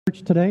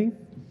Church today.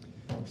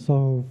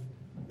 So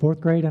 4th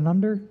grade and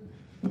under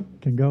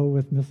can go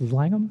with Mrs.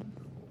 Langham.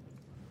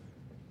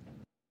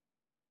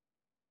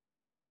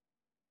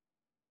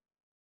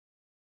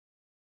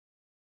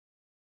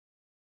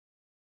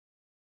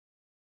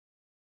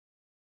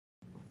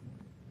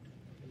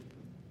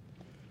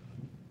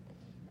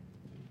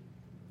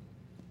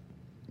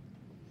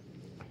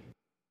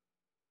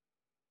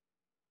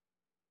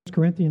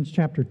 Corinthians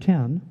chapter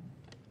 10.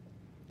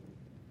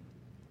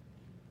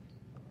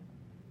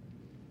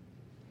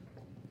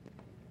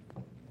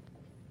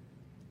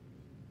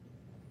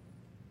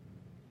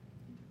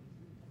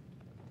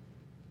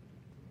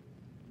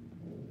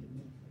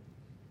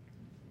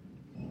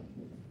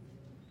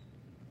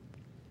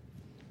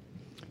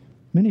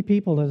 Many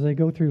people, as they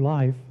go through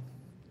life,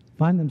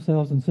 find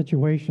themselves in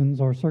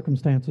situations or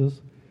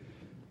circumstances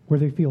where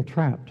they feel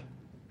trapped.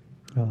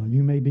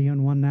 You may be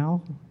in one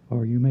now,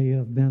 or you may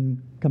have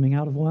been coming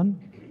out of one,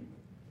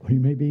 or you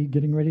may be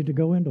getting ready to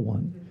go into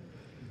one.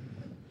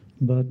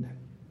 But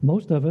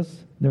most of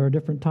us, there are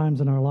different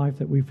times in our life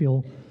that we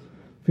feel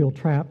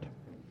trapped.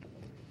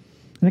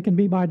 And it can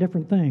be by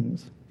different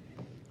things.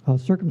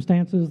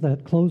 Circumstances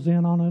that close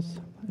in on us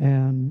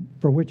and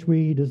for which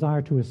we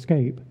desire to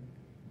escape,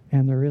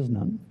 and there is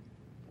none.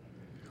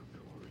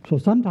 So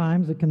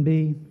sometimes we can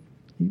be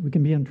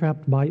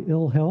entrapped by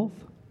ill health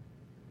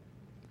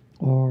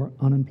or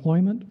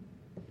unemployment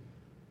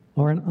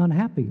or an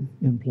unhappy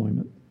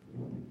employment.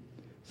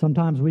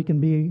 Sometimes we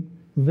can be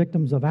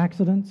victims of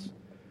accidents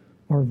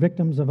or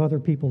victims of other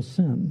people's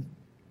sin.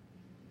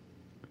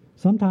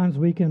 Sometimes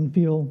we can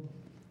feel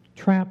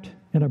trapped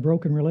in a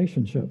broken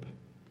relationship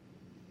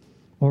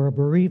or a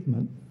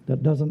bereavement that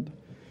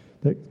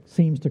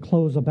seems to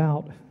close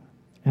about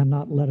and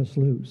not let us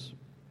loose.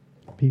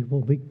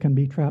 People can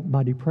be trapped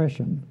by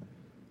depression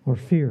or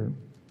fear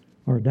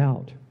or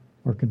doubt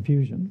or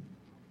confusion.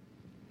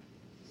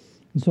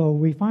 And so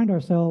we find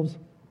ourselves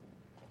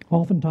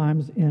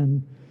oftentimes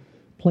in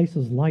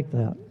places like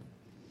that.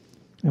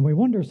 And we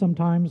wonder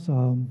sometimes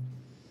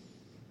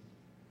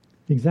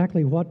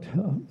exactly what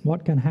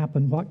can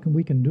happen, what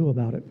we can do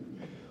about it.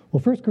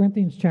 Well, 1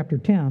 Corinthians chapter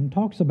 10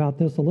 talks about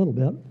this a little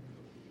bit,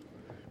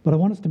 but I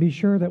want us to be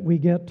sure that we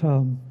get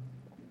the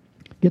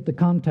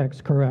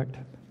context correct.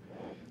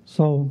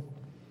 So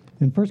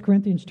in 1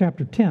 Corinthians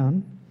chapter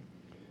 10,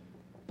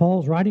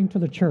 Paul's writing to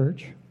the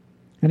church,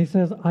 and he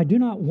says, I do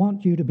not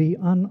want you to be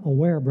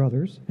unaware,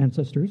 brothers and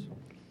sisters,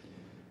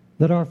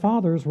 that our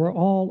fathers were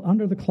all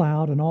under the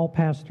cloud and all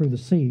passed through the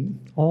sea.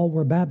 All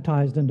were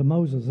baptized into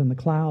Moses in the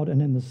cloud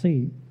and in the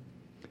sea.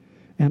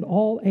 And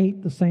all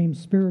ate the same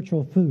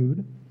spiritual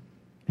food,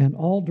 and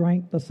all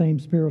drank the same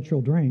spiritual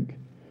drink.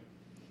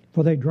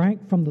 For they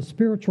drank from the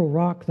spiritual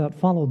rock that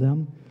followed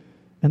them,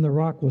 and the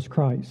rock was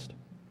Christ.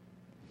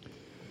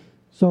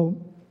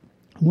 So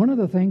one of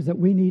the things that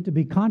we need to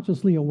be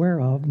consciously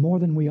aware of more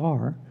than we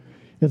are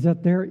is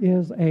that there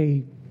is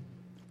a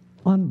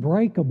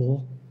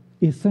unbreakable,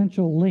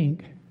 essential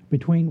link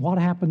between what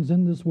happens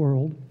in this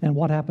world and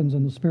what happens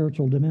in the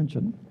spiritual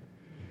dimension.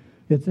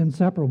 It's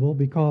inseparable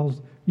because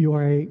you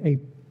are a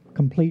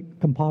complete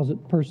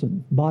composite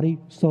person, body,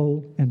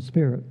 soul, and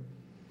spirit.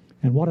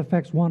 And what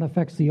affects one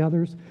affects the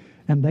others,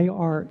 and they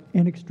are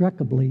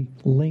inextricably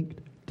linked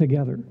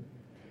together.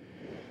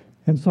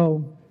 And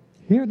so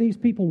here these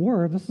people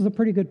were. This is a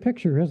pretty good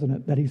picture, isn't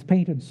it, that he's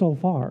painted so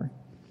far.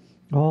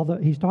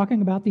 He's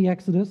talking about the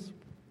Exodus,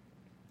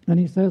 and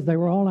he says they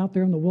were all out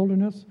there in the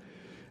wilderness,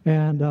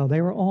 and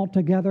they were all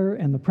together,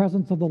 and the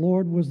presence of the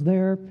Lord was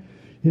there.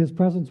 His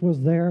presence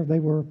was there. They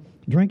were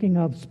drinking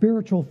of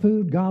spiritual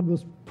food. God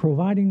was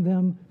providing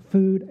them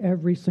food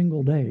every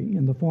single day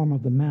in the form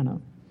of the manna.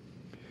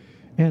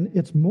 And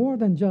it's more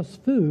than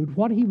just food.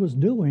 What he was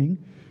doing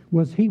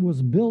was he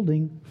was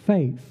building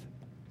faith,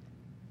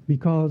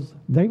 because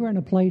they were in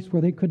a place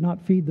where they could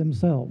not feed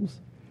themselves,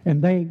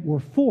 and they were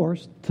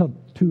forced to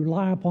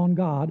rely upon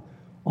God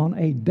on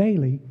a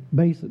daily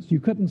basis. You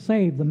couldn't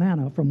save the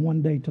manna from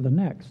one day to the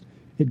next.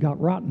 It got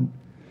rotten.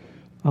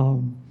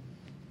 Our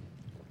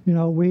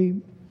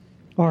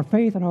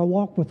faith and our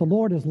walk with the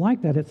Lord is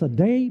like that. It's a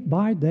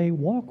day-by-day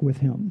walk with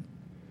Him.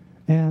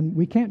 And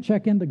we can't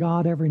check into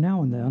God every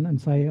now and then and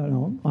say,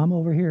 I'm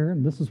over here,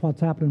 and this is what's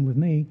happening with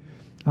me.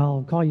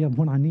 I'll call you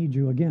when I need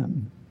you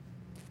again.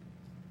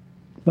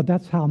 But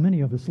that's how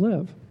many of us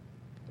live.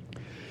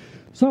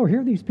 So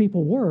here these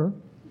people were.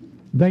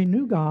 They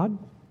knew God.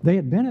 They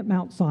had been at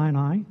Mount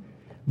Sinai.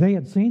 They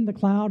had seen the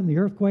cloud and the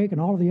earthquake and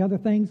all of the other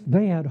things.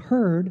 They had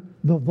heard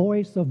the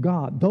voice of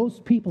God. Those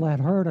people had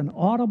heard an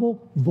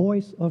audible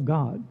voice of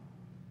God.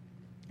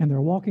 And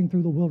they're walking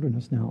through the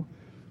wilderness now.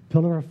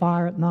 Pillar of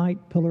fire at night,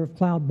 pillar of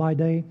cloud by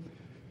day.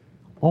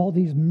 All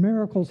these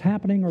miracles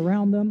happening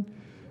around them.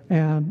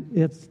 And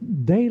it's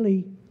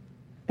daily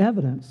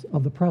evidence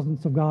of the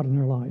presence of God in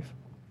their life.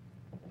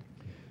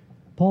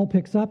 Paul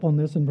picks up on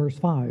this in verse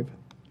 5.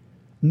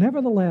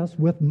 Nevertheless,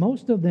 with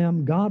most of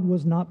them God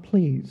was not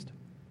pleased,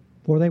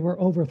 for they were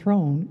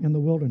overthrown in the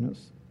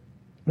wilderness.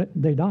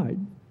 They died.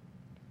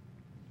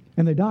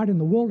 And they died in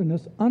the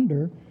wilderness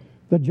under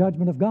the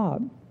judgment of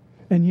God.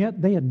 And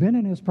yet they had been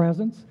in his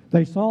presence.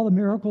 They saw the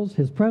miracles.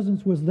 His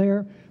presence was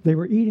there. They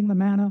were eating the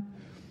manna.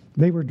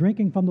 They were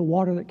drinking from the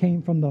water that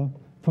came from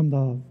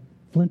the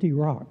flinty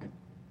rock.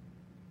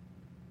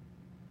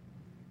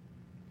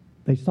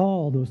 They saw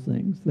all those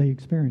things. They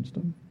experienced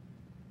them.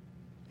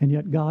 And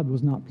yet God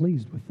was not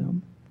pleased with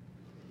them.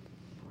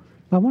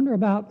 I wonder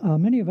about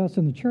many of us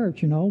in the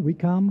church. We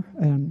come,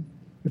 and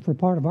if we're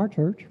part of our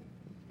church,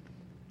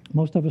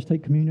 most of us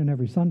take communion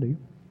every Sunday.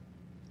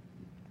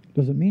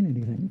 Does it mean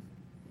anything?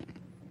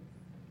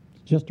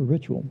 It's just a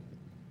ritual.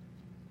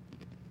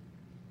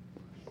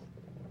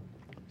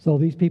 So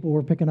these people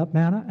were picking up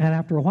manna, and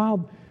after a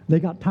while, they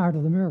got tired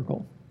of the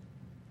miracle.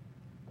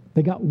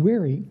 They got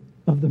weary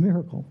of the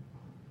miracle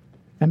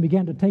and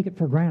began to take it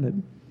for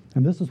granted.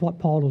 And this is what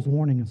Paul is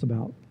warning us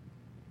about.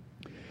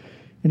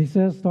 And he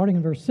says, starting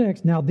in verse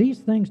 6, "Now these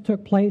things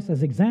took place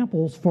as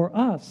examples for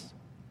us,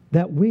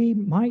 that we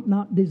might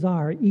not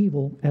desire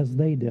evil as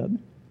they did."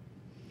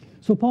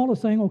 So Paul is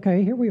saying,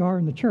 okay, here we are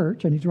in the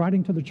church, and he's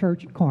writing to the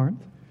church at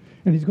Corinth,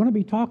 and he's going to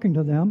be talking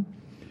to them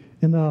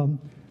in the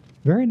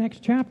very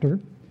next chapter.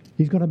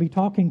 He's going to be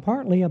talking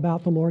partly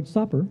about the Lord's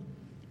Supper,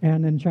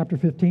 and in chapter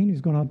 15,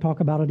 he's going to talk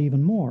about it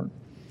even more.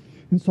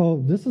 And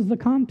so this is the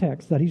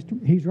context that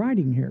he's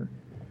writing here.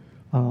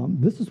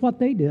 This is what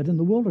they did in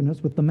the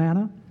wilderness with the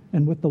manna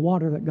and with the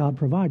water that God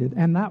provided.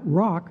 And that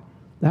rock,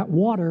 that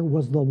water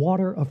was the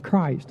water of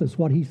Christ, is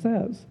what he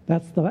says.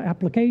 That's the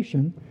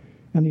application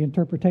and the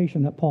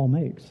interpretation that Paul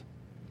makes.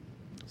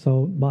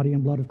 So, body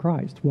and blood of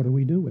Christ, what do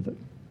we do with it?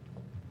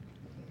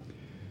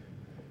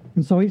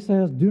 And so he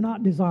says, "Do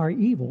not desire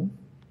evil,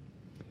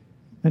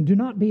 and do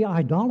not be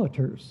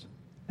idolaters,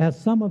 as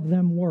some of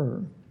them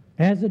were.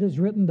 As it is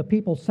written, the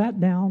people sat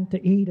down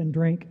to eat and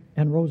drink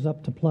and rose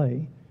up to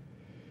play.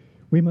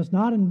 We must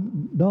not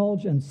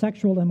indulge in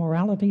sexual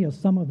immorality, as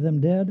some of them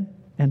did,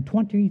 and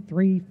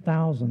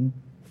 23,000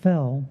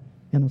 fell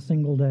in a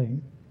single day."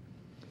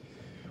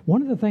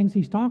 One of the things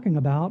he's talking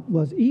about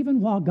was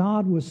even while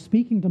God was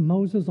speaking to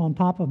Moses on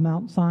top of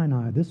Mount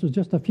Sinai, this was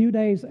just a few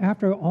days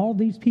after all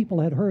these people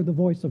had heard the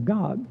voice of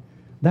God,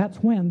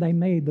 that's when they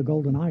made the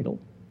golden idol.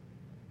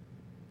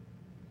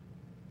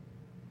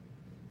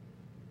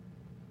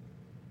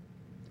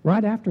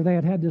 Right after they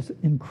had had this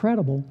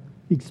incredible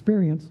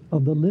experience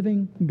of the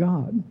living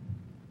God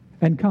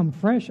and come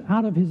fresh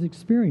out of his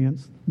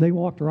experience, they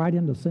walked right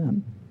into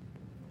sin.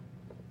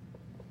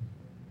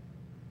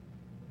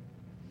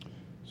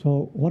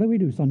 So what do we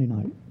do Sunday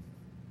night?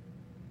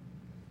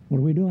 What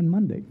are we doing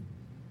Monday?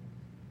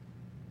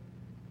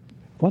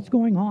 What's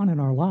going on in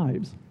our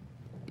lives?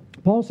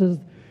 Paul says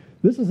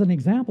this is an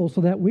example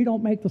so that we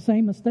don't make the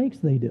same mistakes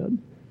they did.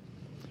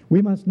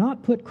 We must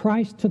not put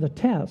Christ to the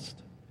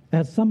test,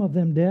 as some of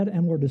them did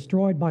and were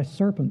destroyed by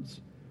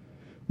serpents,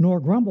 nor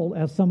grumble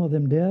as some of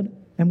them did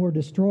and were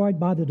destroyed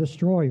by the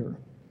destroyer.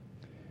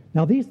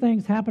 Now these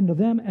things happened to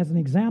them as an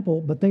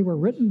example, but they were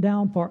written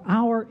down for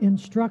our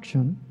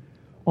instruction,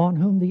 on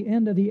whom the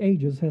end of the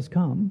ages has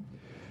come.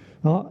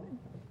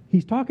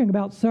 He's talking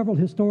about several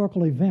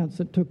historical events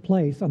that took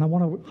place, and I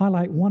want to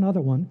highlight one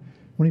other one.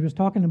 When he was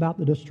talking about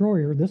the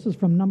destroyer, this is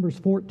from Numbers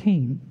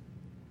 14.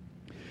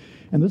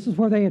 And this is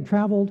where they had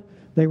traveled.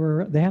 They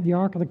had the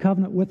Ark of the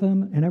Covenant with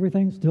them and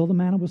everything. Still the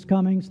manna was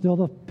coming, still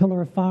the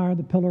pillar of fire,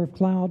 the pillar of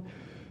cloud,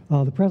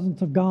 the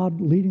presence of God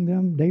leading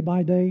them day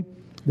by day.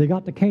 They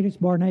got to Kadesh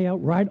Barnea,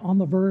 right on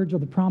the verge of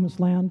the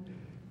promised land,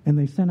 and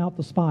they sent out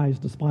the spies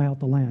to spy out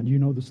the land. You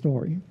know the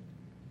story.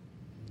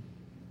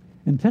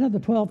 And 10 of the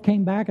 12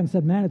 came back and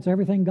said, "Man, it's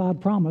everything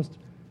God promised,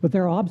 but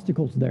there are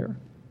obstacles there."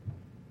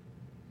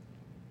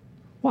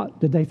 What?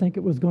 Did they think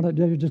they were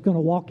just going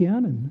to walk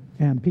in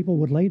and people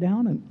would lay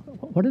down? And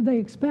what did they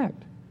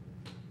expect?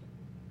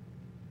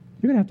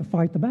 You're going to have to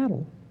fight the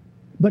battle.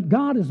 But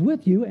God is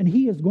with you, and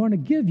he is going to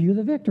give you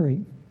the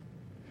victory.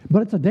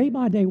 But it's a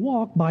day-by-day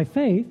walk by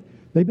faith.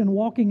 They've been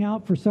walking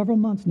out for several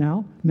months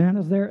now. Man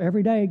is there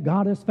every day.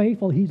 God is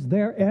faithful. He's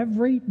there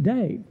every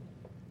day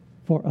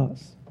for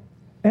us.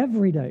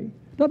 Every day.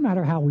 Doesn't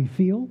matter how we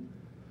feel.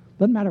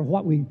 Doesn't matter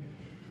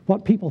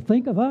what people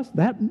think of us.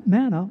 That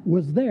manna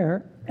was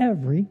there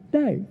every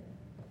day.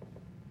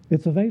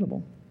 It's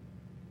available.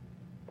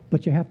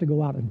 But you have to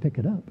go out and pick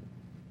it up.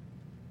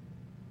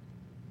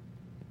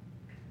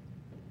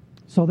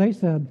 So they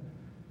said,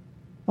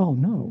 "Oh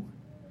no,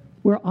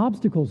 we're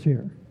obstacles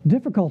here,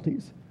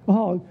 difficulties.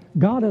 Oh,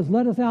 God has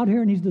led us out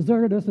here and he's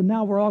deserted us, and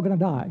now we're all going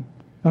to die.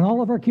 And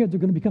all of our kids are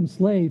going to become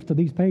slaves to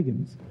these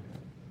pagans."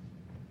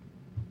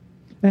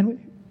 And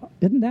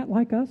isn't that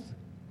like us?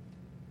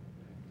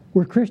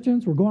 We're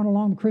Christians, we're going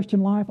along the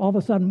Christian life, all of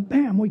a sudden,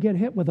 bam, we get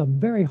hit with a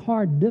very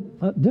hard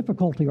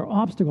difficulty or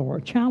obstacle or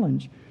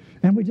challenge,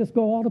 and we just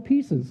go all to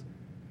pieces,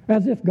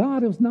 as if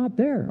God is not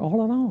there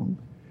all along,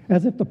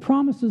 as if the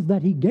promises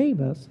that he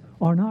gave us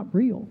are not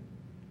real.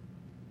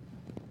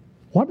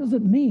 What does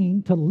it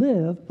mean to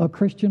live a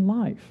Christian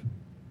life?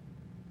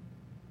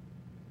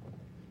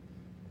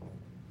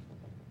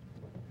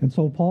 And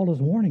so Paul is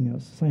warning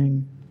us,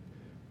 saying,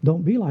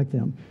 don't be like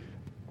them.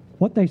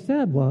 What they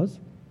said was,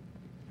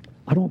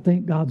 "I don't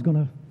think God's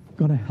going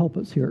to help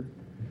us here.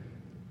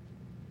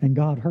 And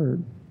God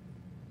heard.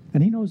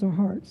 And he knows our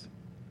hearts.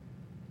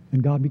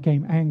 And God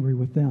became angry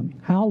with them.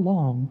 How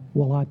long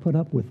will I put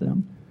up with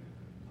them?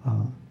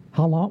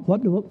 How long?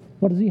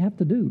 What does he have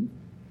to do?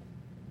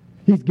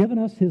 He's given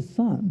us his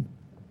Son.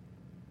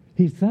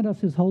 He sent us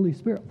his Holy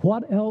Spirit.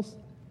 What else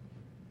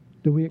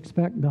do we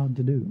expect God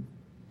to do?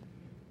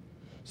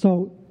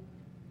 So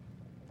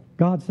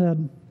God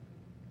said,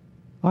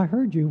 I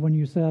heard you when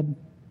you said,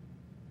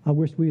 I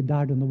wish we had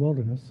died in the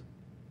wilderness.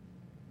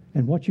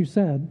 And what you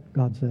said,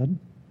 God said,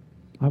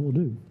 I will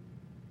do.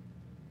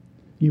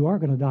 You are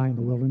going to die in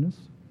the wilderness.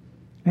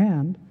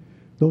 And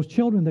those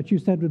children that you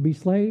said would be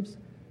slaves,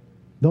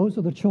 those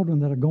are the children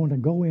that are going to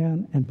go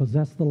in and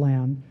possess the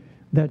land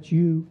that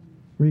you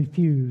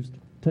refused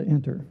to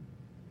enter.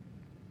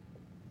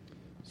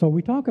 So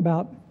we talk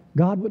about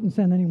God wouldn't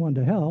send anyone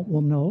to hell.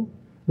 Well, no.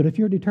 But if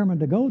you're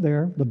determined to go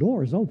there, the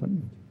door is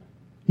open.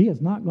 He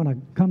is not going to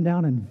come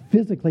down and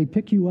physically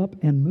pick you up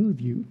and move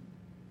you.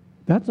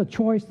 That's a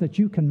choice that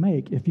you can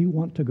make if you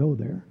want to go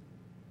there.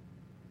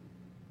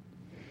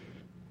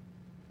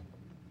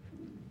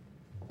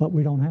 But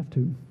we don't have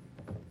to.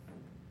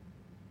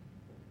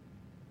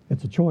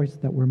 It's a choice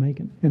that we're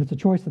making. And it's a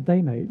choice that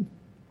they made.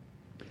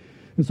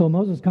 And so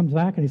Moses comes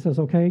back and he says,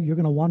 okay, you're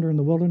going to wander in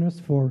the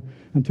wilderness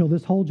until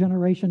this whole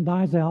generation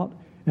dies out,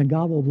 and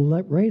God will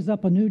raise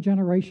up a new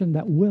generation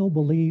that will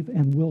believe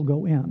and will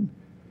go in.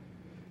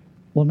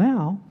 Well,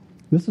 now,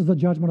 this is the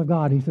judgment of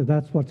God. He said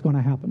that's what's going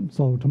to happen.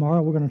 So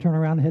tomorrow we're going to turn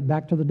around and head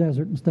back to the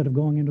desert instead of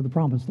going into the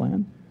promised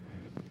land.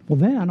 Well,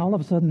 then, all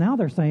of a sudden, now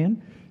they're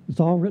saying, it's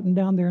all written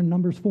down there in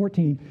Numbers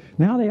 14.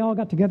 Now they all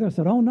got together and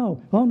said, oh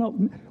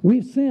no,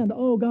 we've sinned.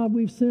 Oh God,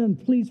 we've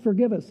sinned. Please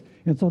forgive us.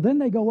 And so then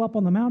they go up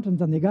on the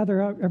mountains and they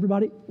gather out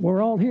everybody.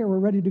 We're all here. We're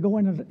ready to go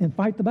in and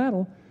fight the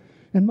battle.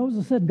 And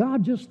Moses said,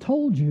 God just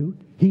told you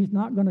he's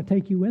not going to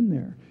take you in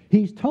there.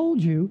 He's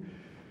told you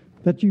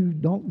that you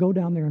don't go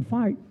down there and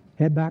fight.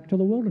 Head back to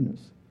the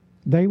wilderness.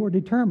 They were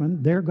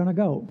determined they're going to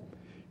go.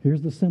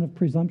 Here's the sin of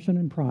presumption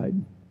and pride.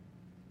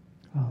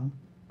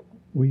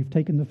 We've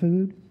taken the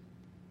food.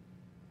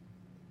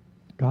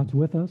 God's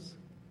with us.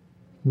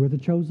 We're the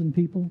chosen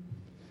people.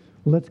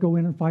 Let's go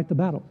in and fight the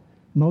battle.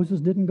 Moses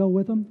didn't go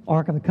with them.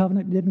 Ark of the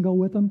Covenant didn't go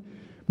with them.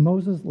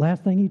 Moses,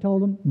 last thing he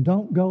told them,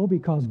 don't go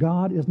because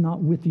God is not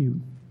with you.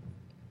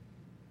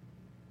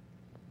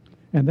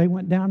 And they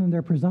went down in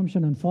their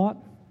presumption and fought,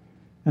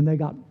 and they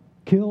got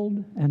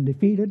killed and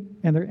defeated,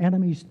 and their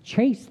enemies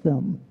chased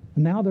them.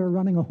 And now they're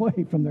running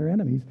away from their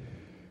enemies.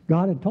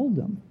 God had told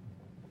them.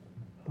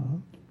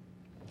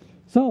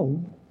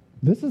 So,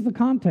 this is the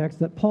context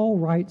that Paul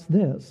writes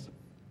this.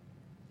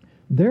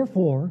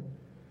 Therefore,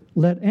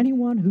 let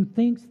anyone who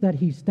thinks that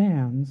he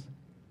stands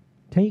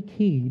take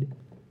heed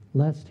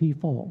lest he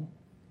fall.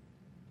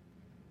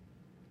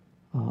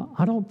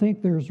 I don't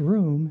think there's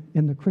room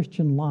in the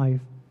Christian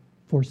life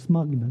for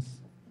smugness.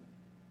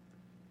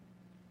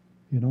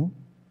 You know?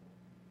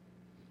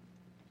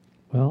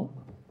 Well,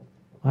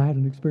 I had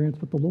an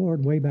experience with the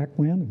Lord way back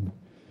when, and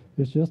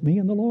it's just me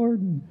and the Lord,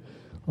 and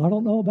I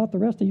don't know about the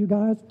rest of you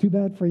guys. Too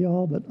bad for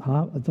y'all, but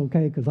it's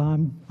okay because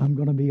I'm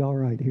going to be all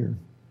right here.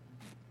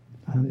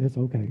 It's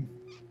okay.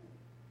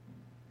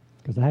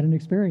 Because I had an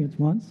experience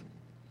once.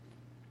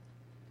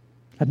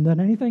 Hadn't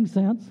done anything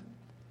since.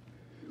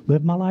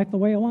 Lived my life the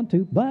way I want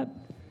to, but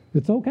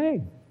it's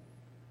okay.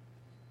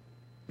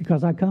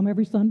 Because I come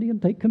every Sunday and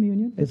take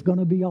communion, it's going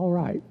to be all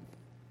right.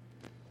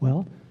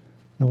 Well,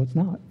 no, it's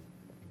not.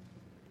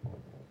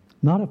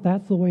 Not if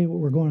that's the way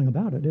we're going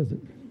about it, is it?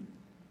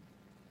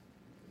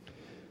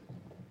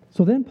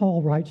 So then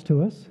Paul writes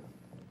to us,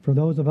 for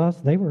those of us,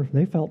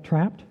 they felt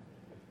trapped.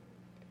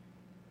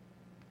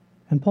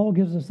 And Paul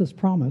gives us this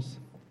promise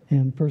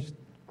in 1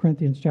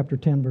 Corinthians chapter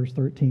 10, verse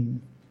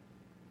 13.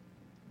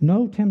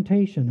 No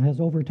temptation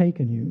has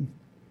overtaken you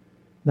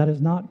that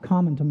is not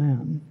common to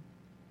man.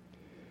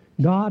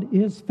 God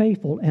is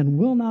faithful and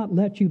will not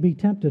let you be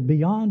tempted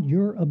beyond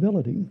your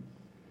ability,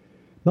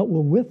 but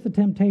will with the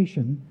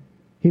temptation,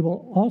 he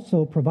will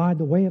also provide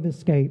the way of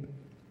escape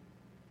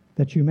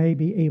that you may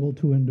be able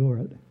to endure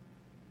it.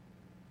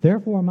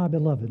 Therefore, my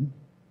beloved,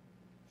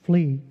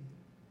 flee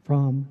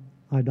from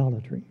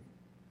idolatry.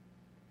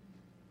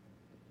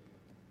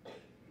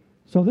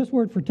 So this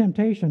word for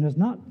temptation is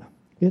not,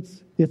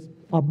 it's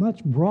a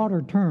much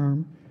broader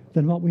term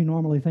than what we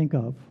normally think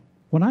of.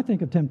 When I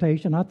think of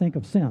temptation, I think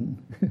of sin.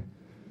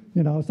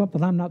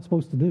 Something I'm not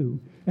supposed to do,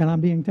 and I'm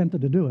being tempted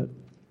to do it.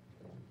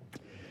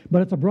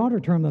 But it's a broader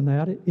term than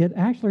that. It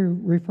actually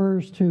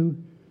refers to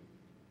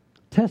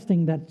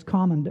testing that's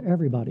common to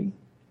everybody.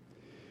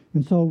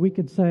 And so we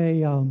could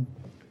say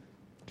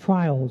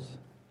trials,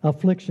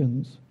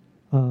 afflictions,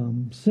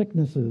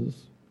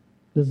 sicknesses,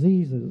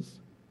 diseases,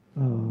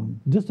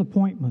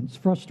 disappointments,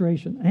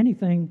 frustration,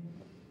 anything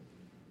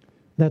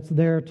that's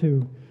there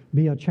to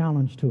be a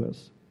challenge to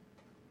us.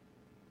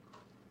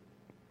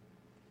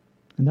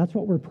 And that's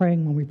what we're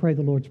praying when we pray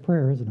the Lord's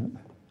Prayer, isn't it?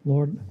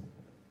 Lord,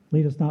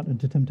 lead us not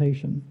into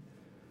temptation.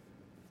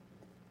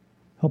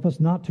 Help us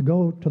not to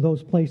go to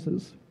those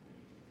places.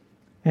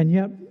 And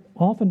yet,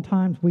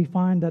 oftentimes we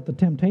find that the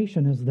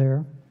temptation is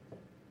there,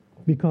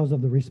 because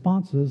of the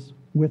responses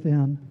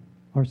within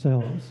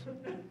ourselves.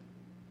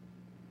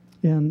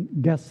 In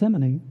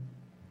Gethsemane,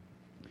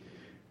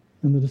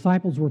 and the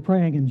disciples were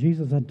praying and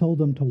Jesus had told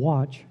them to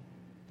watch,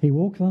 he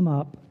woke them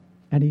up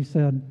and he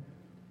said,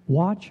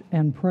 "Watch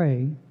and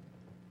pray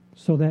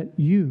so that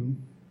you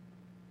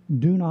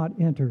do not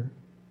enter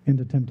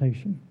into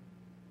temptation."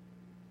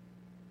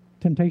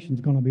 Temptation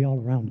is going to be all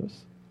around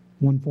us,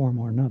 one form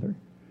or another.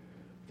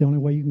 The only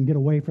way you can get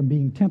away from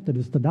being tempted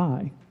is to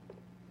die.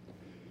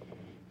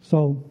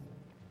 So,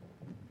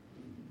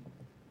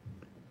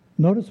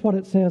 notice what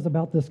it says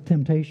about this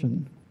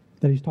temptation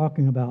that he's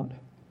talking about.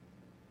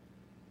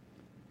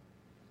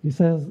 He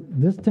says,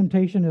 this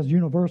temptation is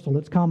universal.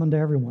 It's common to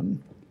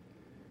everyone.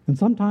 And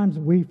sometimes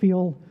we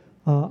feel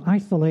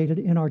isolated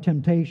in our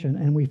temptation,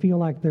 and we feel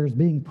like there's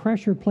being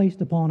pressure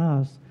placed upon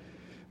us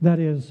that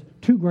is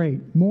too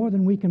great, more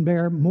than we can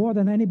bear, more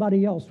than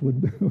anybody else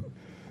would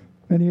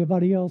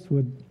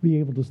be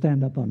able to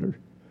stand up under.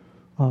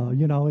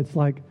 It's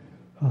like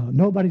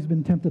nobody's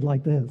been tempted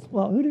like this.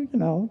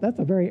 Well, that's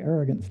a very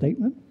arrogant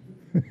statement.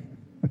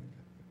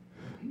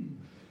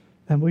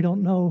 And we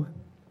don't know.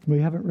 We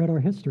haven't read our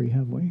history,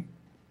 have we?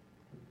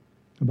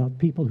 About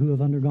people who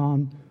have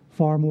undergone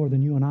far more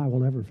than you and I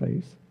will ever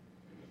face.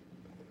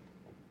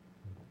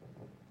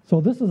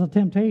 So this is a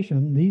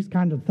temptation. These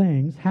kind of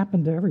things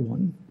happen to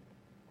everyone.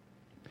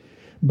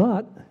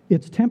 But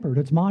it's tempered,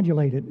 it's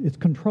modulated, it's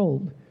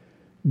controlled.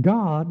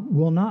 God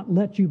will not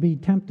let you be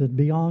tempted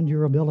beyond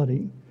your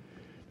ability.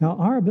 Now,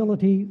 our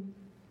ability,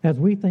 as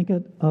we think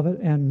of it,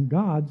 and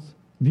God's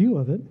view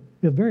of it,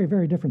 is very,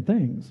 very different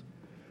things.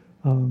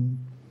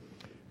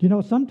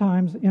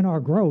 Sometimes in our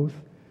growth,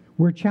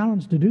 we're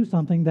challenged to do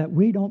something that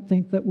we don't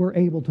think that we're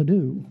able to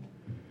do.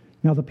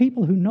 Now, the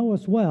people who know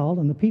us well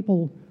and the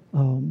people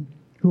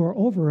who are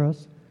over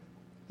us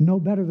know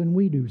better than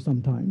we do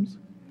sometimes.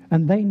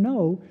 And they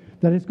know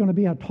that it's going to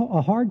be a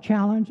hard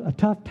challenge, a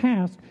tough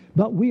task,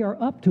 but we are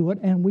up to it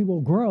and we will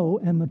grow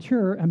and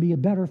mature and be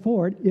better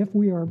for it if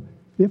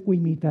we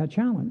meet that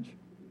challenge.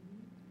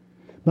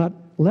 But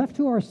left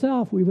to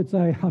ourselves, we would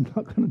say, I'm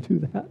not going to do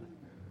that.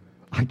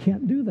 I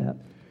can't do that.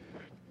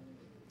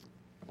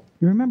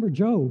 You remember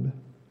Job.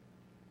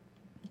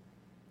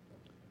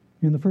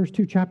 In the first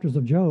 2 chapters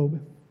of Job,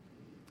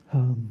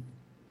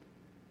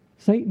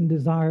 Satan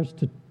desires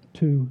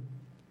to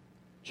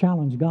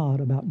challenge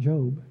God about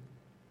Job.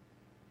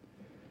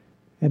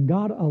 And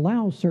God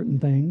allows certain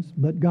things,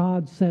 but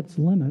God sets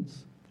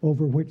limits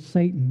over which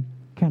Satan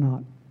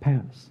cannot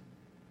pass.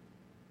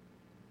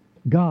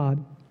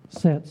 God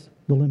sets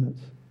the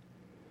limits.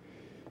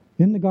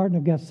 In the Garden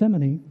of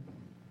Gethsemane,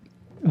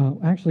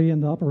 actually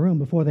in the upper room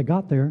before they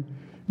got there,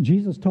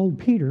 Jesus told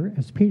Peter,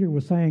 as Peter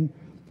was saying,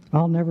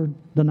 I'll never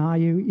deny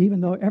you,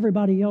 even though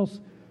everybody else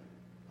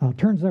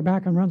turns their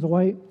back and runs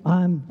away,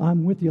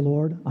 I'm with you,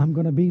 Lord. I'm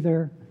going to be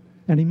there.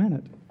 And he meant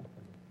it.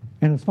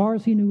 And as far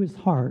as he knew his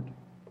heart,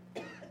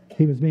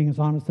 he was being as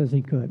honest as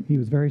he could. He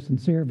was very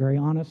sincere, very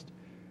honest,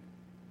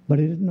 but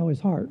he didn't know his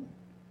heart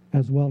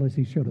as well as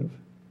he should have.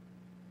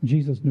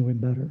 Jesus knew him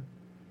better.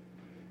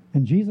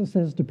 And Jesus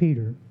says to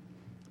Peter,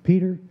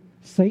 Peter,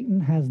 Satan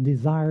has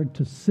desired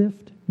to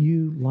sift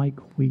you like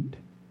wheat.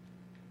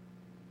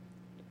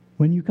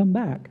 When you come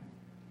back,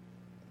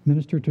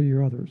 minister to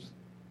your others,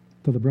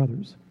 to the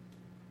brothers.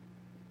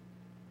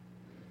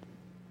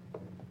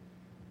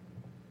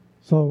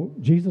 So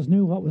Jesus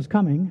knew what was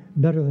coming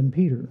better than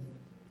Peter.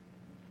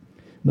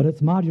 But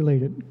it's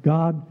modulated.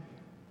 God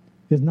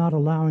is not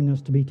allowing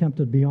us to be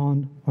tempted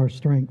beyond our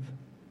strength.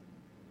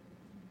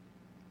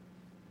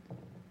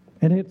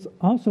 And it's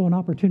also an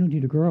opportunity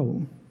to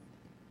grow.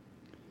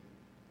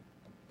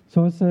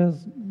 So it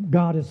says,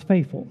 God is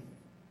faithful.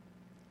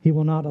 He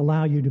will not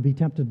allow you to be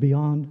tempted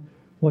beyond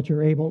what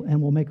you're able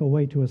and will make a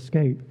way to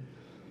escape.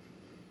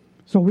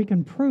 So we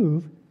can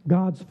prove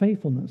God's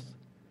faithfulness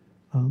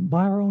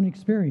by our own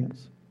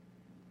experience.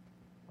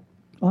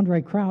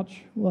 Andre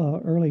Crouch,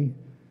 early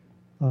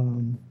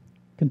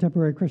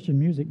contemporary Christian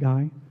music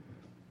guy,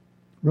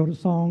 wrote a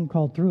song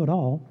called Through It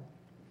All.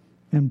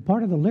 And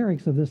part of the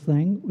lyrics of this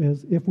thing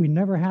is, if we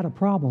never had a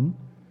problem,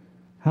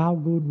 how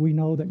would we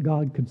know that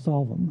God could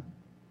solve them?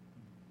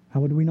 How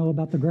would we know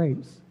about the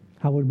grace?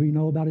 How would we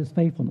know about his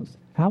faithfulness?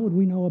 How would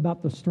we know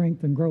about the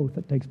strength and growth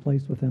that takes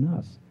place within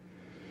us?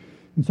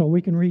 And so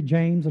we can read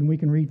James and we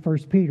can read 1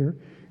 Peter,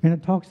 and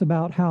it talks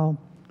about how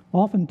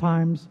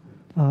oftentimes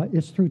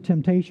it's through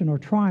temptation or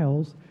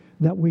trials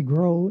that we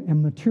grow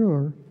and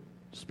mature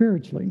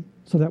spiritually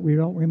so that we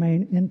don't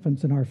remain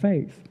infants in our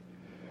faith.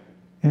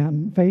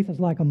 And faith is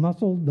like a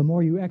muscle. The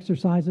more you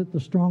exercise it, the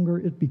stronger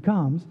it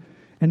becomes.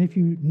 And if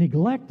you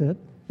neglect it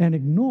and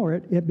ignore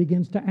it, it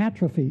begins to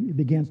atrophy. It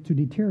begins to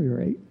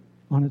deteriorate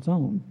on its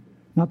own.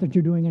 Not that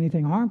you're doing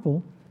anything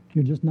harmful,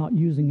 you're just not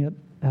using it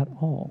at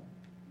all.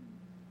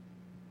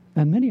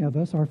 And many of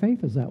us, our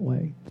faith is that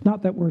way. It's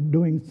not that we're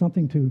doing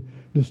something to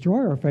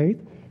destroy our faith,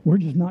 we're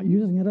just not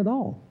using it at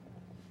all.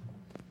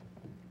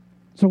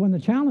 So when the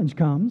challenge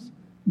comes,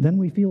 then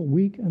we feel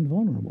weak and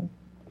vulnerable.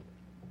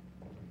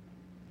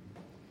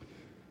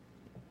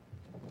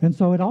 And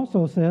so it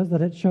also says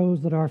that it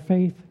shows that our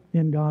faith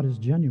in God is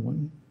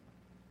genuine.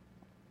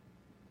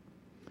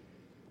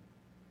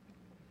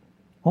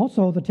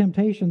 Also, the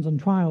temptations and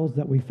trials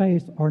that we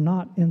face are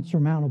not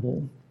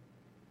insurmountable.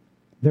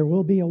 There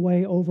will be a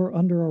way over,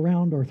 under,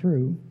 around, or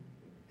through.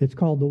 It's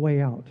called the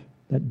way out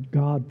that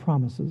God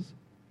promises.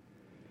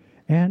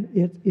 And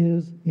it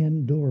is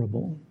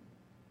endurable.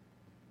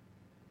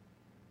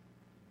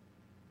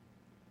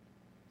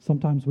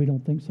 Sometimes we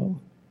don't think so.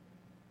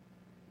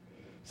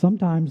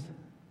 Sometimes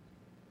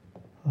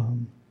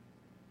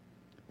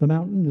the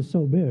mountain is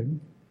so big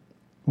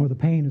or the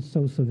pain is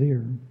so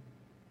severe,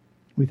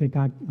 we think,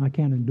 I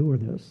can't endure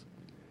this.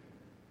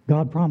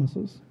 God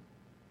promises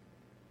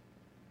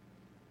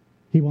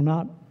He will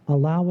not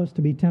allow us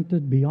to be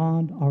tempted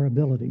beyond our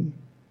ability,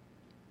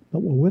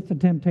 but will with the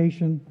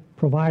temptation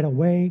provide a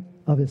way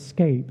of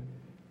escape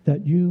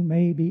that you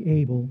may be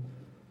able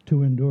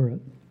to endure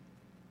it.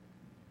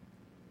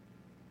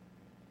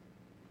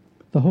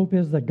 The hope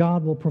is that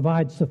God will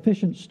provide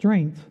sufficient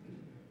strength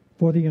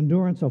for the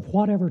endurance of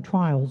whatever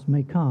trials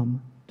may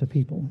come to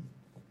people.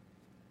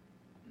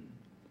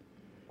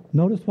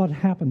 Notice what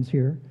happens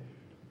here.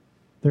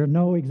 There are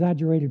no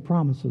exaggerated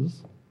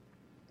promises,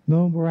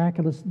 no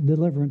miraculous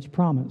deliverance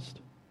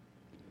promised,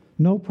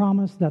 no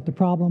promise that the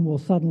problem will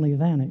suddenly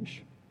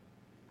vanish,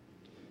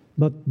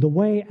 but the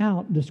way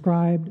out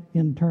described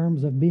in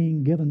terms of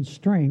being given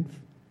strength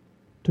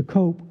to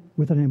cope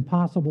with an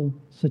impossible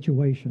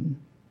situation.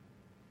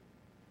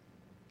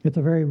 It's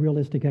a very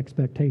realistic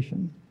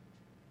expectation.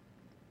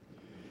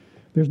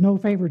 There's no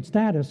favored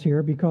status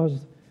here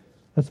because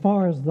as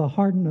far as the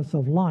hardness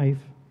of life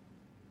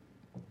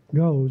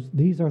goes,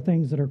 these are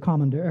things that are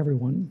common to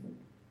everyone.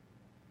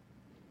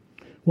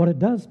 What it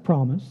does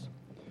promise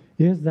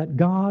is that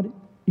God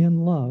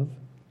in love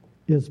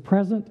is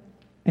present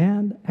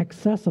and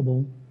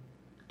accessible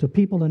to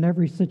people in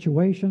every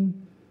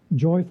situation,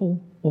 joyful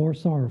or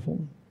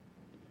sorrowful,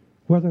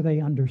 whether they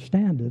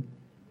understand it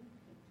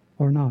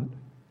or not.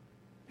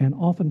 And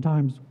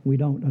oftentimes we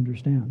don't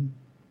understand.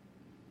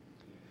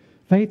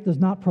 Faith does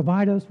not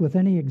provide us with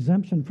any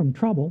exemption from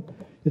trouble.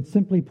 It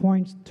simply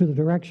points to the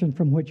direction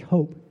from which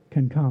hope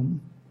can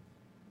come.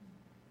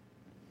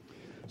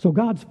 So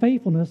God's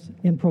faithfulness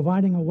in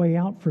providing a way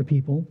out for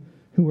people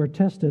who are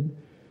tested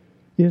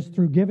is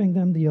through giving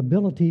them the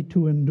ability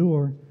to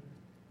endure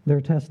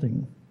their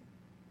testing.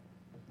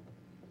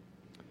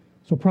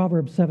 So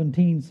Proverbs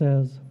 17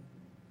 says,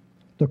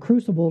 "The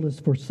crucible is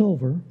for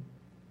silver,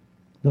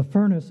 the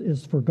furnace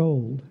is for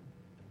gold,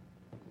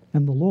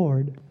 and the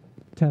Lord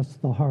tests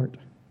the heart."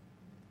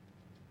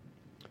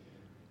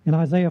 In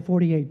Isaiah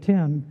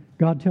 48:10,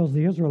 God tells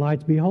the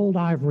Israelites, "Behold,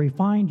 I have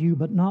refined you,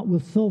 but not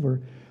with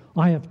silver.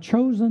 I have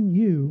chosen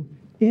you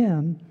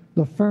in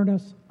the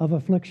furnace of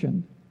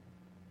affliction."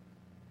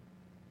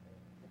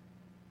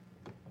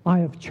 I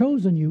have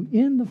chosen you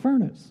in the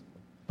furnace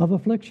of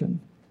affliction.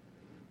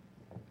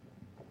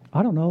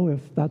 I don't know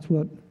if that's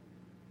what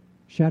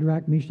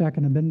Shadrach, Meshach,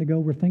 and Abednego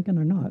were thinking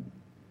or not,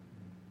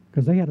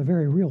 because they had a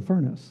very real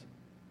furnace.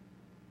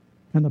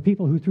 And the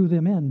people who threw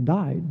them in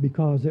died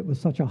because it was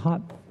such a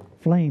hot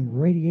flame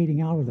radiating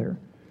out of there,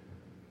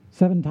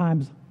 7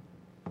 times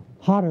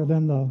hotter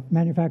than the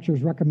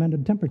manufacturer's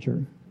recommended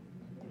temperature.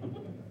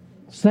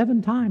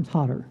 7 times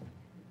hotter.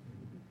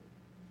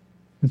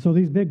 And so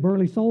these big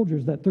burly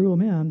soldiers that threw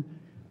them in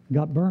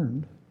got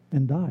burned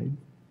and died.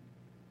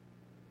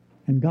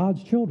 And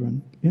God's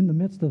children, in the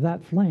midst of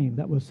that flame,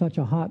 that was such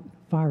a hot,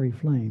 fiery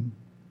flame,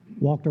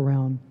 walked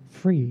around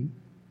free.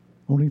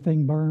 Only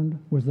thing burned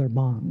was their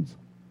bonds,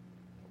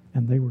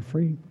 and they were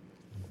free.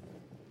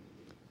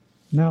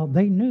 Now,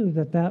 they knew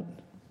that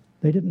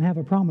they didn't have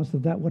a promise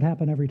that would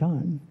happen every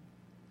time.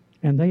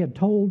 And they had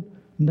told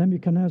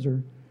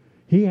Nebuchadnezzar,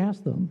 he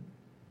asked them,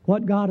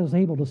 "What God is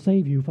able to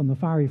save you from the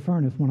fiery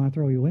furnace when I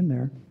throw you in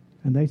there?"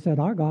 And they said,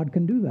 "Our God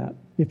can do that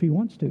if he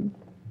wants to."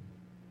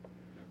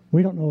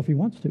 We don't know if he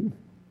wants to.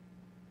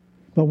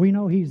 But we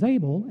know he's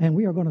able, and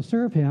we are going to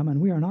serve him, and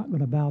we are not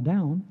going to bow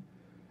down.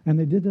 And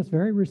they did this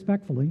very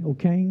respectfully. "O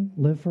king,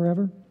 live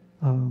forever."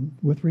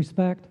 With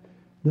respect,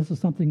 this is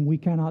something we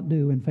cannot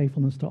do in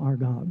faithfulness to our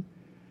God.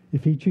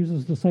 If he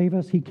chooses to save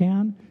us, he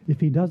can. If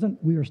he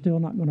doesn't, we are still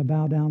not going to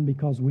bow down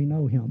because we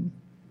know him.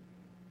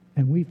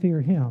 And we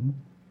fear him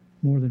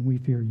more than we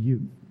fear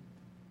you.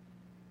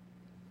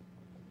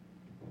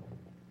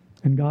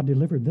 And God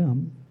delivered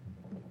them.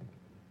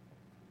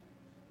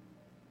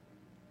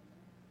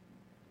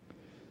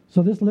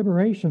 So this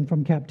liberation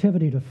from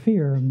captivity to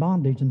fear and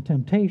bondage and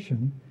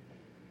temptation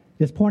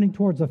is pointing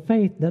towards a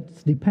faith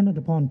that's dependent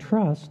upon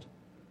trust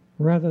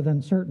rather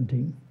than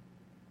certainty.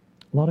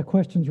 A lot of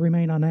questions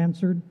remain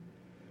unanswered.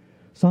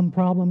 Some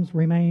problems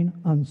remain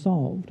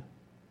unsolved.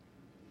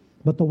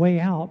 But the way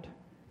out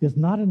is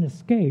not an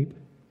escape,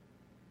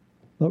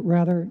 but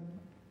rather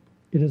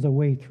it is a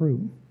way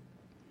through.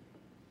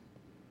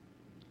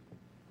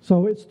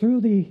 So it's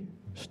through the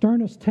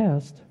sternest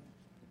test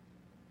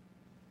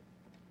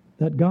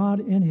that God,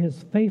 in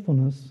his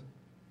faithfulness,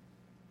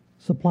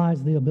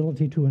 supplies the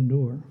ability to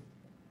endure.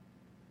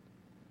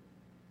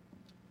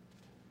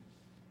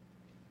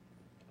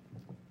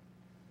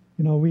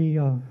 we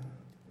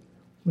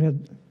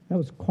had, that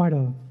was quite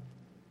a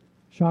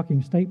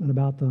shocking statement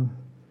about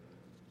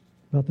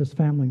this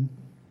family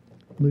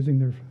losing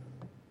their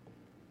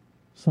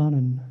son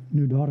and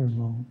new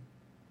daughter-in-law.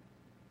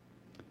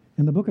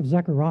 In the book of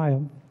Zechariah,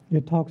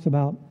 it talks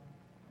about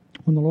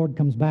when the Lord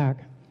comes back,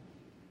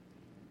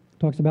 it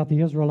talks about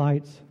the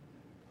Israelites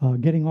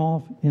getting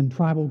off in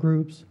tribal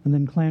groups and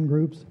then clan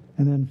groups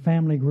and then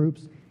family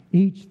groups,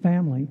 each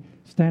family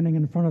standing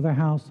in front of their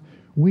house,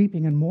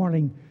 weeping and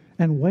mourning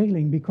and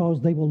wailing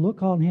because they will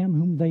look on him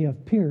whom they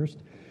have pierced,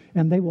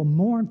 and they will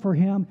mourn for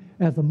him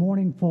as the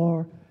mourning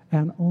for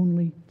an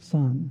only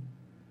son.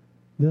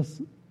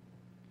 This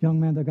young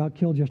man that got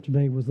killed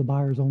yesterday was the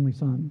buyer's only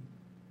son.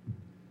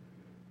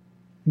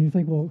 And you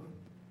think, well,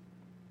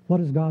 what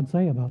does God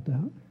say about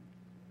that?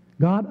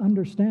 God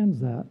understands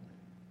that.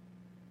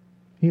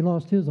 He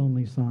lost his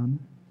only son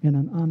in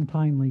an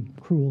untimely,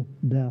 cruel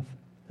death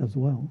as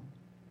well.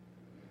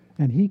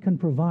 And he can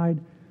provide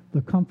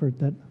the comfort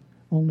that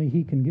only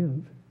he can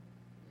give.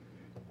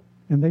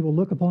 And they will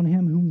look upon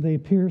him whom they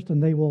pierced,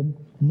 and they will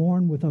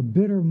mourn with a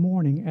bitter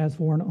mourning as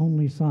for an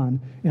only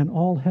son. And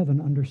all heaven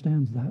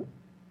understands that.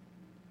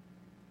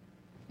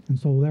 And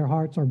so their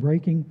hearts are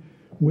breaking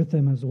with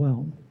them as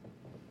well,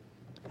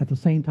 at the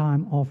same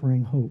time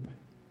offering hope.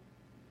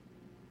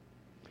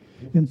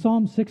 In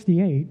Psalm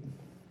 68,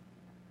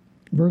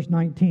 verse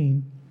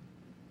 19,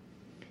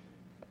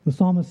 the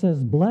psalmist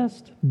says,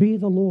 "Blessed be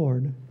the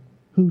Lord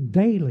who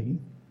daily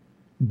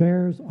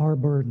bears our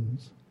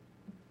burdens.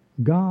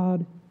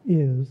 God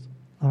is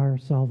our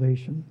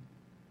salvation."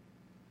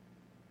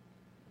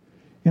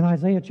 In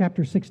Isaiah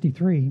chapter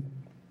 63,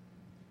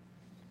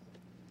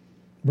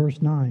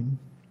 verse 9,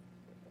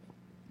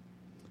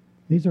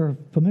 these are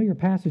familiar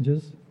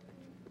passages.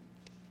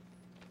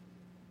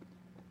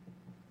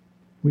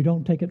 We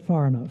don't take it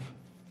far enough.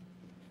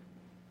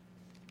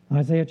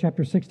 Isaiah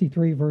chapter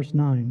 63, verse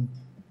 9.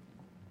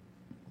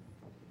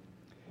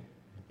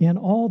 "In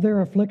all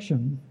their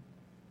affliction,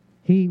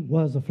 he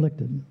was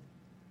afflicted,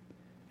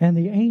 and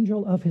the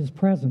angel of his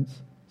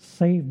presence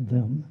saved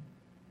them.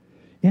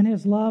 In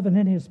his love and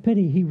in his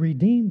pity, he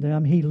redeemed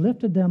them. He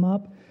lifted them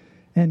up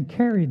and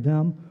carried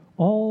them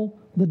all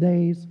the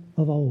days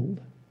of old.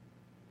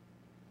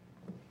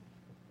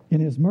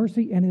 In his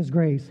mercy and his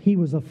grace, he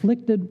was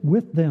afflicted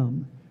with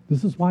them."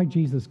 This is why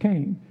Jesus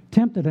came,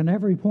 tempted in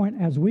every point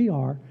as we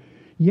are,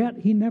 yet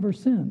he never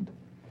sinned.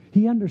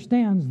 He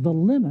understands the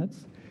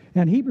limits,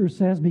 and Hebrews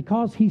says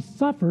because he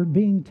suffered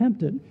being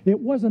tempted, it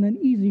wasn't an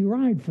easy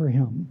ride for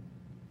him,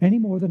 any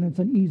more than it's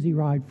an easy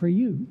ride for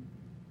you.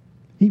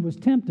 He was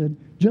tempted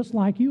just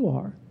like you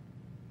are,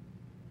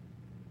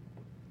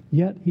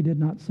 yet he did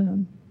not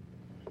sin.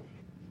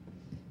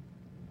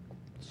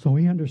 So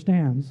he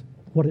understands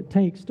what it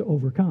takes to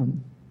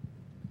overcome.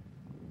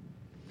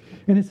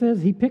 And it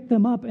says he picked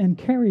them up and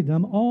carried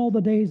them all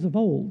the days of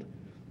old.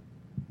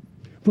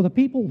 For the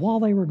people, while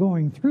they were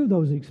going through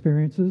those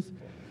experiences,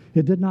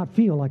 it did not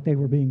feel like they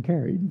were being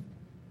carried.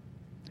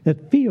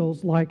 It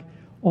feels like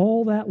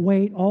all that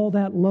weight, all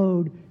that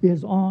load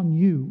is on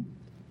you.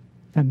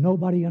 And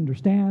nobody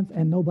understands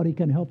and nobody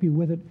can help you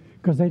with it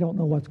because they don't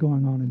know what's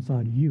going on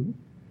inside of you.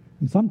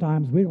 And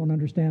sometimes we don't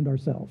understand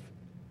ourselves.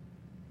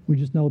 We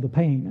just know the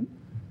pain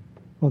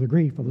or the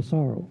grief or the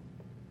sorrow.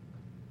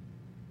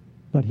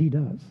 But he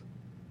does.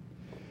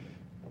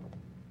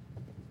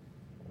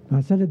 I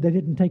said that they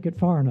didn't take it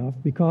far enough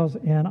because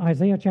in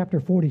Isaiah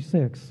chapter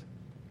 46,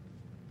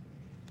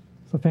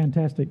 it's a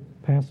fantastic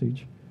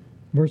passage,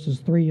 verses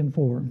 3 and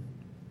 4.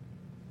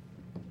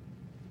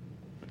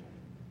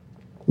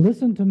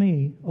 "Listen to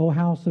me, O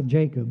house of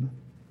Jacob,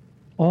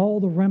 all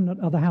the remnant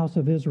of the house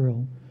of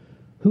Israel,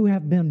 who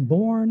have been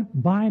born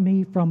by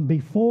me from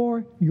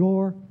before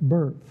your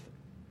birth,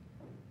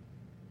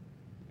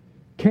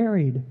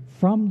 carried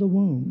from the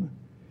womb.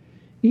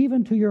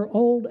 Even to your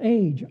old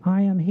age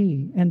I am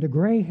he, and to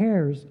gray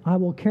hairs I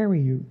will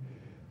carry you.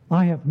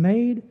 I have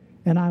made,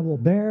 and I will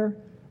bear,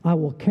 I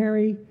will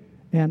carry,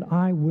 and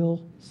I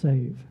will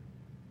save."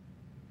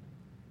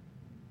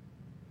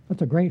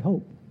 That's a great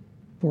hope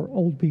for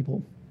old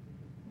people.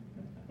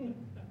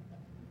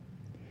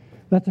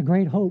 That's a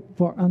great hope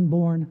for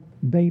unborn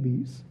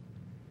babies.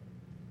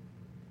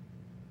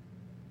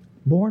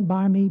 Born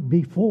by me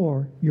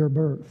before your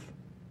birth.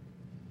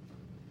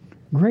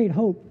 Great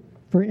hope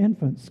for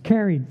infants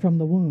carried from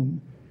the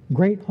womb.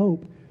 Great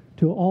hope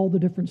to all the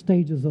different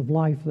stages of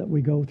life that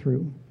we go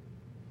through.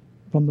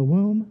 From the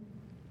womb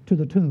to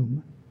the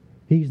tomb.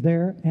 He's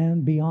there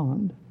and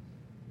beyond.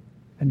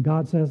 And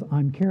God says,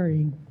 I'm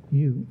carrying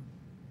you.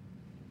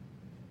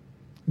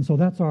 And so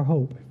that's our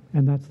hope,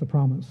 and that's the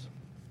promise.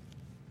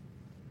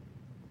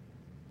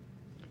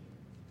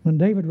 When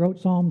David wrote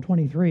Psalm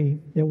 23,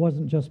 it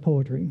wasn't just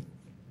poetry.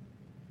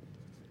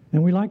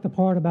 And we like the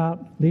part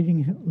about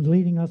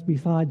leading us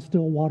beside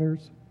still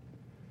waters,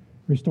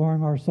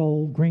 restoring our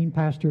soul, green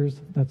pastures.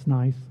 That's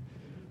nice.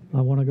 I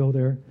want to go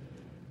there.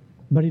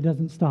 But he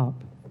doesn't stop,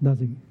 does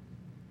he?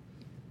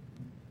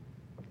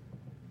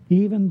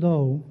 Even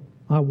though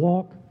I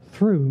walk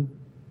through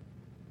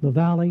the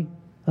valley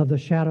of the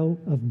shadow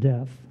of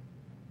death,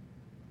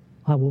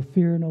 I will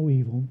fear no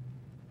evil,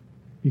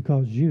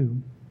 because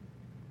you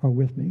are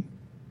with me.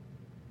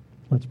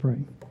 Let's pray.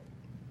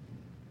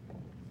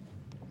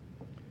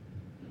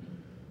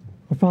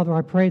 Oh, Father,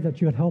 I pray that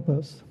you would help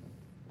us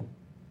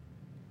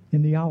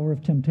in the hour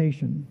of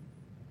temptation,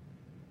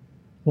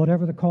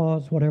 whatever the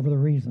cause, whatever the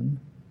reason,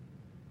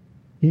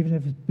 even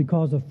if it's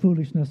because of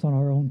foolishness on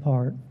our own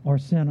part or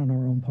sin on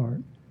our own part.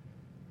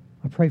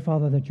 I pray,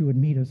 Father, that you would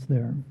meet us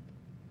there,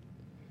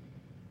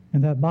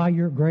 and that by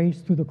your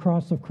grace through the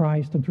cross of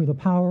Christ and through the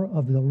power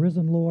of the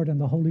risen Lord and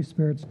the Holy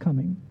Spirit's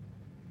coming,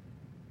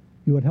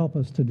 you would help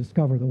us to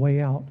discover the way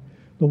out,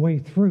 the way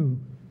through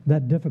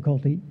that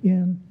difficulty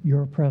in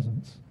your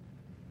presence,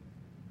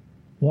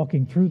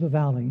 walking through the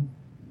valley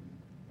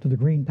to the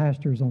green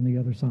pastures on the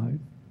other side.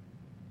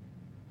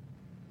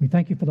 We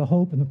thank you for the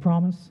hope and the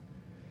promise.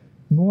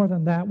 More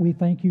than that, we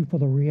thank you for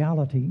the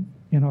reality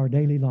in our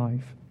daily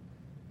life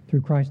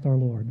through Christ our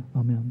Lord.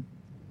 Amen.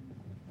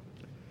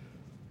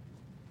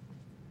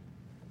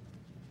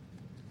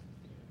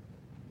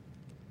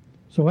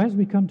 So as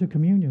we come to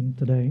communion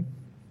today,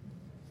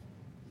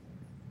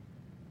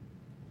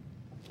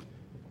 I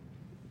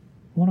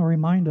want to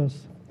remind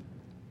us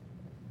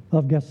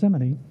of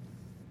Gethsemane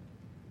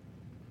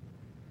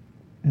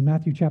in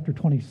Matthew chapter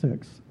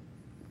 26.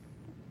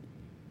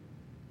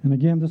 And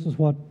again, this is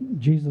what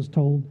Jesus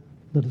told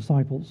the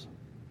disciples.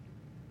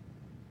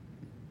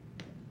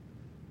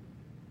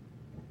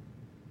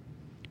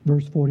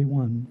 Verse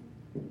 41.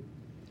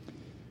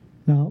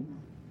 Now,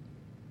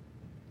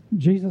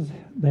 Jesus,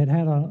 they had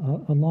had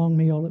a long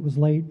meal. It was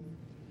late.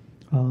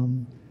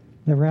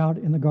 They were out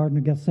in the Garden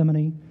of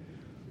Gethsemane.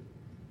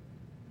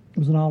 It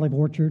was an olive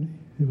orchard.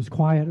 It was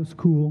quiet. It was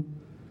cool.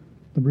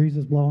 The breeze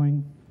is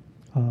blowing.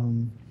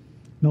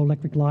 No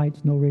electric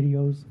lights, no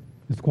radios.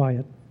 It's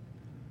quiet.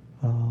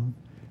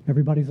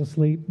 Everybody's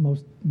asleep.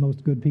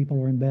 Most good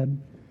people are in bed.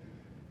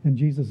 And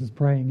Jesus is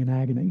praying in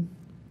agony.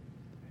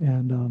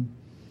 And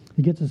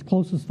he gets his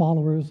closest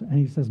followers and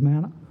he says,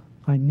 man,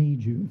 I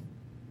need you.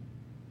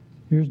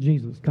 Here's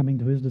Jesus coming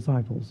to his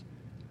disciples.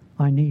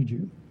 I need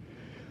you.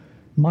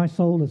 My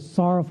soul is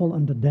sorrowful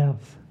unto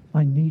death.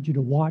 I need you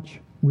to watch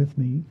with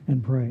me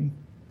and pray.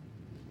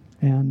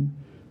 And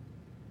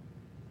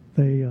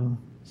they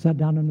sat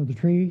down under the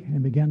tree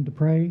and began to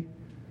pray,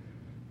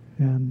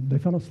 and they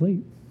fell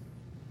asleep.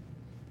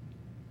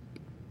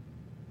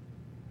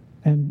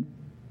 And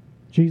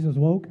Jesus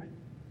woke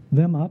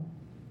them up,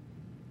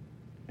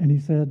 and he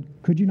said,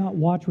 could you not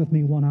watch with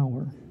me 1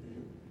 hour? And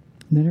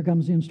then here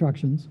comes the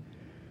instructions.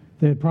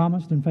 They had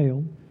promised and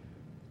failed.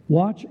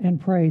 Watch and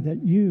pray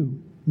that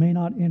you may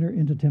not enter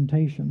into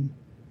temptation.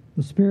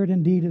 The spirit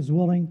indeed is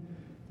willing,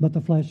 but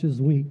the flesh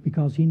is weak,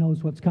 because he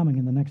knows what's coming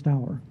in the next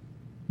hour.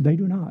 They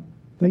do not.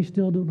 They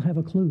still don't have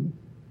a clue.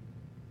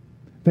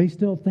 They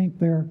still think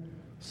they're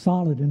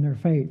solid in their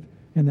faith,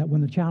 and that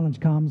when the challenge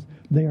comes,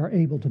 they are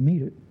able to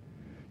meet it.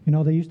 You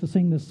know, they used to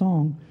sing this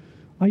song.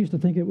 I used to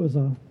think it was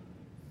an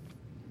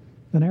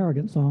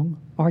arrogant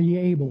song. Are ye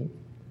able?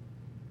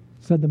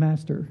 Said the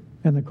master.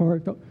 And the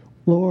chorus,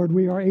 Lord,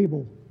 we are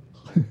able.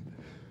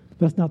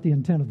 That's not the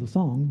intent of the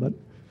song, but,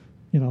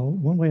 you know,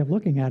 one way of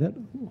looking at it,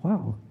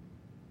 wow.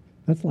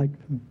 That's like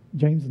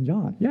James and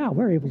John. Yeah,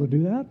 we're able to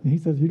do that. And he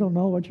says, you don't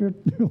know what you're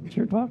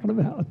talking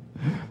about.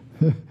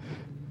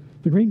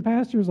 The green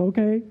pastures,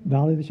 okay.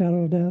 Valley of the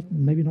shadow of death,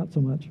 maybe not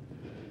so much.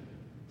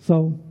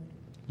 So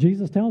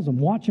Jesus tells them,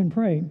 watch and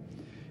pray.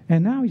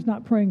 And now he's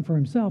not praying for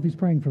himself, he's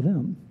praying for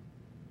them.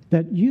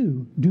 That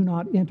you do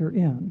not enter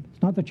in.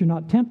 It's not that you're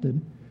not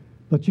tempted,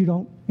 but you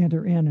don't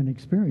enter in and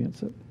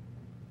experience it.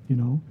 You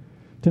know,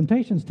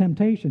 temptation's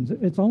temptations.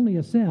 It's only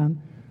a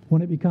sin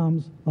when it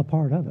becomes a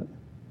part of it.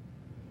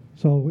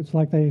 So it's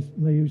like they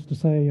used to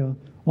say,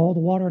 all the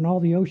water in all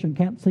the ocean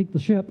can't sink the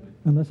ship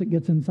unless it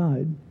gets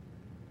inside.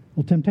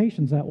 Well,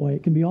 temptation's that way.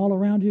 It can be all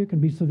around you. It can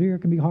be severe. It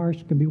can be harsh.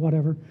 It can be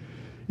whatever.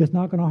 It's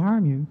not going to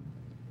harm you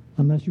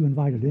unless you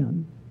invite it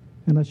in,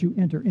 unless you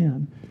enter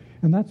in.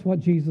 And that's what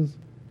Jesus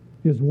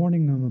is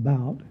warning them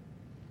about.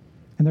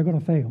 And they're going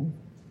to fail.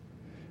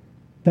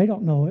 They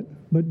don't know it,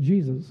 but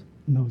Jesus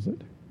knows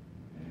it.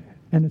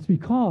 And it's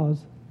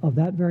because of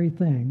that very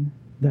thing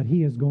that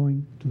he is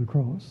going to the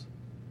cross.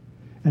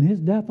 And his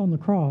death on the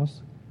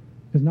cross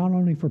is not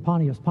only for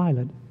Pontius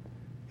Pilate,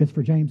 it's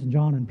for James and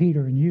John and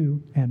Peter and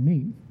you and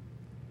me.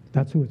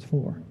 That's who it's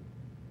for.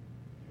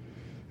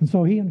 And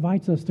so he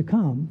invites us to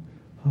come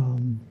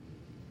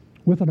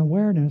with an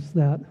awareness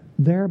that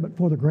there, but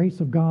for the grace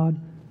of God,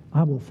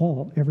 I will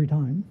fall every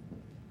time.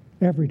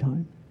 Every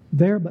time.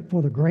 There, but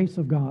for the grace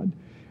of God.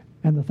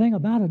 And the thing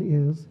about it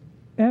is,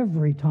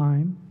 every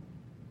time,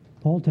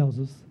 Paul tells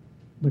us,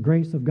 the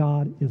grace of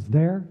God is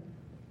there,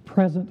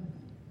 present,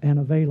 and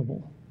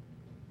available.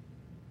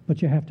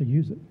 But you have to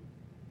use it.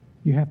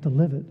 You have to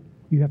live it.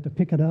 You have to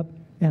pick it up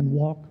and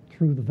walk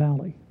through the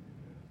valley.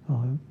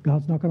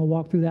 God's not going to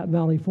walk through that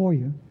valley for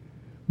you,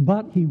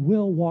 but he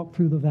will walk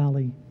through the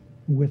valley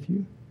with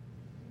you.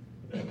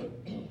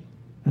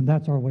 And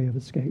that's our way of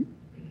escape.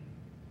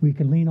 We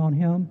can lean on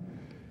him,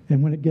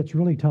 and when it gets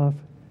really tough,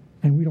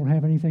 and we don't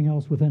have anything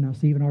else within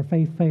us, even our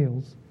faith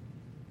fails,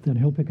 then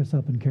he'll pick us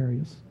up and carry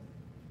us.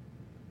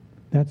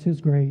 That's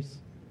his grace,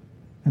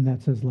 and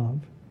that's his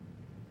love.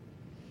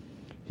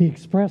 He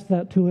expressed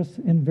that to us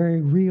in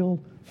very real,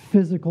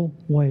 physical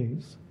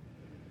ways.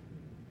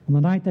 On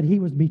the night that he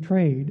was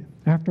betrayed,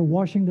 after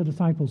washing the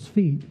disciples'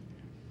 feet,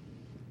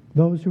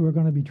 those who were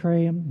going to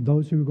betray him,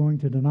 those who were going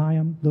to deny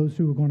him, those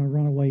who were going to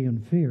run away in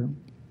fear,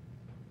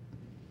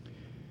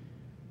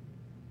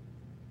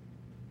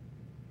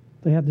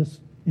 they had this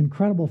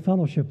incredible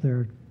fellowship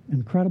there,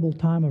 incredible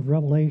time of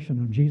revelation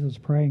of Jesus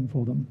praying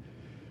for them.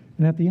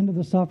 And at the end of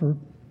the supper,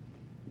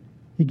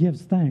 he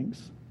gives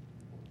thanks.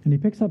 And he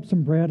picks up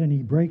some bread and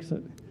he breaks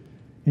it.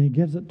 And he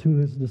gives it to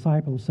his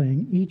disciples,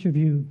 saying, "Each of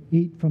you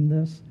eat from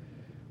this.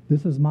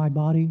 This is my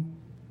body.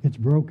 It's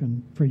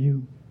broken for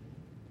you."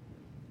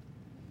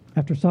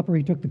 After supper,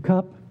 he took the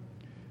cup.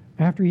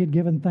 After he had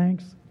given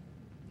thanks,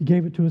 he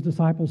gave it to his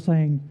disciples,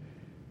 saying,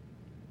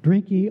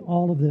 "Drink ye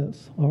all of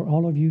this," or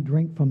all of you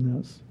drink from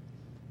this.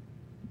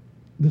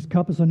 "This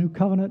cup is a new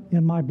covenant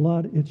in my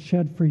blood. It's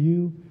shed for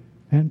you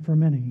and for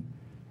many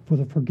for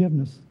the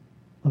forgiveness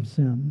of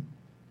sin."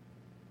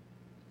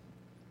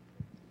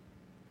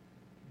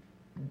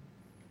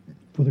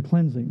 For the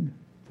cleansing,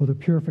 for the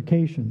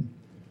purification,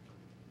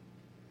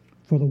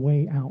 for the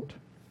way out.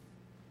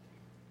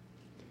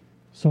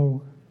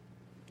 So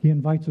he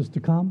invites us to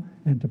come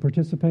and to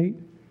participate,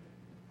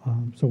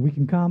 so we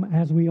can come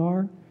as we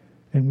are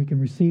and we can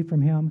receive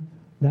from him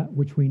that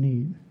which we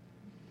need.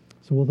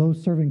 So will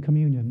those serving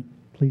communion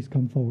please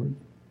come forward?